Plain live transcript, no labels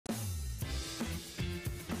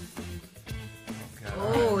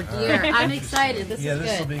year. I'm excited. This is good.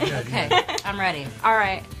 This will be good. Okay, I'm ready. All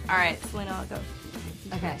right, Selena, I'll go.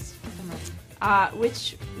 Okay, I'm ready.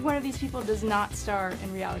 Which one of these people does not star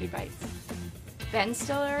in Reality Bites? Ben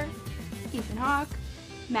Stiller, Ethan Hawke,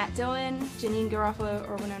 Matt Dillon, Janine Garofalo,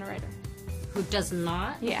 or Winona Ryder? Who does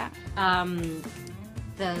not? Yeah.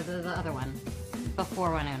 The other one.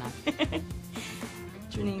 Before Winona.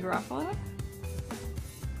 Janine Garofalo?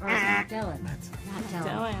 Or Matt Dillon? Matt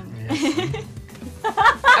Dillon. Yes.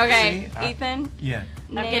 Okay, See, Ethan. Yeah.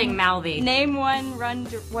 I'm getting mouthy. Name one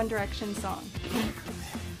One Direction song.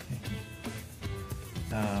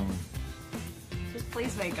 Just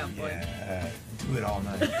please make up for it. Yeah. Do it all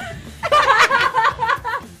night.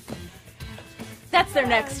 That's their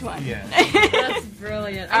next one. Yeah. That's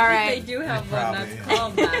brilliant. All I right. think they do have one that's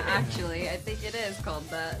called that, actually. I think it is called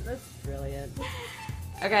that. That's brilliant.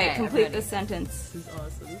 Okay, complete this sentence. This is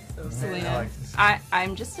awesome. So Selena. I like this.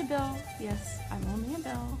 I'm just a bill. Yes, I'm only a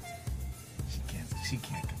bill. She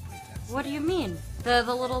can't complete that. What do you mean? The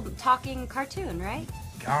little talking cartoon, right?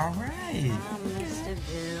 All right. I'm Mr.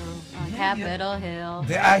 Bill on Capitol Hill.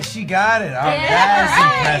 She got it. Oh, Yeah, that is right.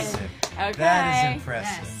 impressive. Okay. That is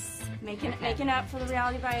impressive. Yes. Making up for the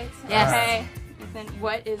Reality Bites. Yes. Okay. Ethan,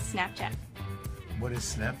 what is Snapchat? What is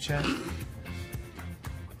Snapchat?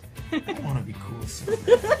 I want to be cool. So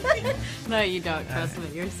No, you don't. Trust me.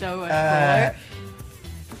 You're so much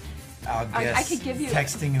I'll cooler. guess I could give you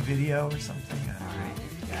texting a video or something.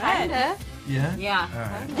 I don't know. Kinda. Yeah? Yeah. All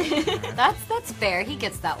right. That's fair. He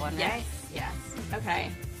gets that one, right? Yes. Okay.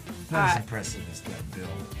 Not as impressive as that bill.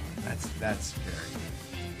 That's very good.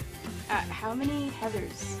 How many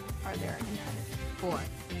Heathers are there in Heather? 4.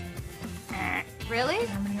 Really?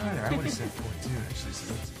 How many are there? I would have said 4 too, actually.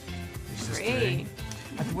 So there's just 3. 3.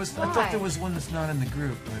 I thought there was one that's not in the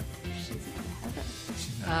group, but She's not a Heather.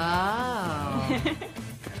 she's not.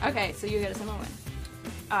 Oh. Okay, so you get a similar one.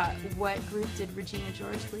 What group did Regina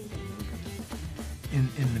George lead in?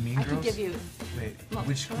 In the Mean I Girls? could give you Wait,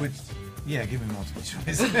 multiple which? Yeah, give me multiple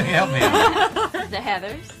choice. Help me out. the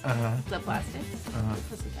Heathers, Uh-huh. the Plastics, Uh-huh. the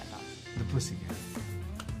Pussycat Dolls. The Pussycat.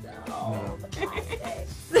 No.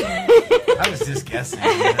 I was just guessing.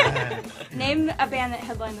 Name a band that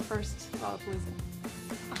headlined the first Lollapalooza.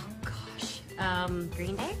 Oh gosh.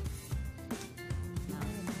 Green Day? No.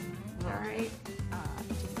 All right.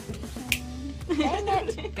 Dang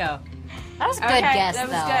it. Go. That was a good Okay, guess, that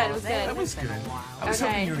was though. good, it was good. That was It's been good. a while. I was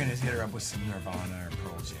Okay. hoping you were going to hit her up with some Nirvana or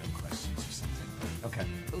Pearl Jam questions or something. But okay.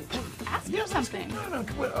 Ask her something. No. I'm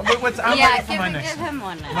ready for my next give one. him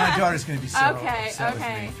one now. My daughter's going to be so Okay, upset with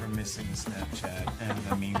okay. me for missing Snapchat and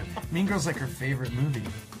the Mean Girls. Mean Girls like her favorite movie.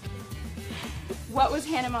 What was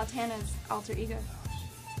Hannah Montana's alter ego?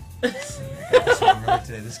 I just remember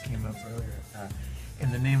today. This came up earlier.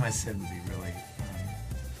 And the name I said would be really...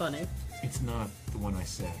 Funny. it's not the one I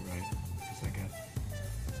said, right? Because I got...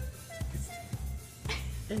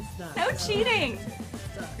 It's not. No cheating.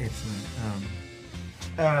 It's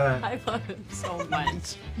I love him so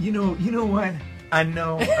much. you know what? I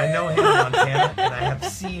know Hannah Montana, and I have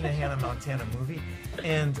seen a Hannah Montana movie,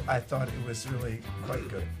 and I thought it was really quite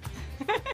good.